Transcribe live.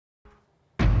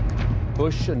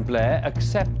Bush and Blair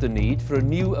accept the need for a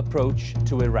new approach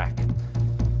to Iraq.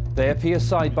 They appear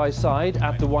side by side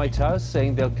at the White House,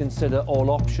 saying they'll consider all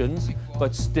options,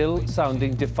 but still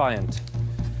sounding defiant.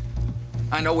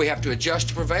 I know we have to adjust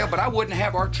to prevail, but I wouldn't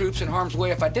have our troops in harm's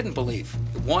way if I didn't believe,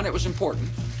 one, it was important,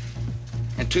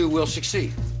 and two, we'll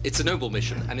succeed. It's a noble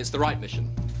mission, and it's the right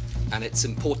mission, and it's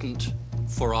important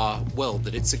for our world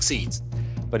that it succeeds.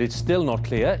 But it's still not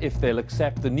clear if they'll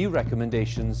accept the new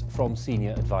recommendations from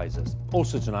senior advisers.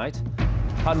 Also tonight,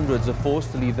 hundreds are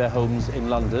forced to leave their homes in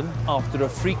London after a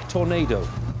freak tornado.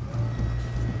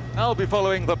 I'll be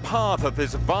following the path of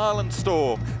this violent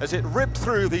storm as it ripped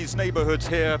through these neighbourhoods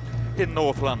here in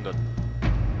North London.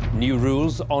 New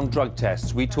rules on drug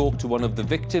tests. We talked to one of the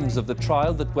victims of the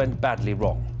trial that went badly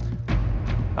wrong.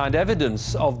 And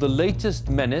evidence of the latest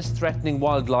menace threatening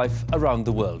wildlife around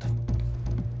the world.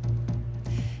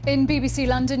 In BBC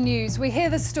London News, we hear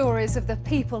the stories of the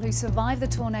people who survived the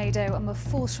tornado and were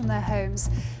forced from their homes,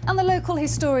 and the local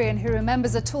historian who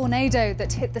remembers a tornado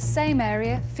that hit the same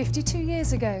area 52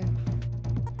 years ago.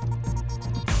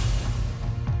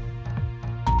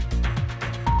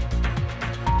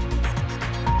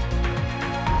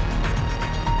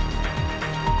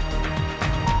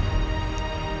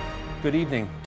 Good evening.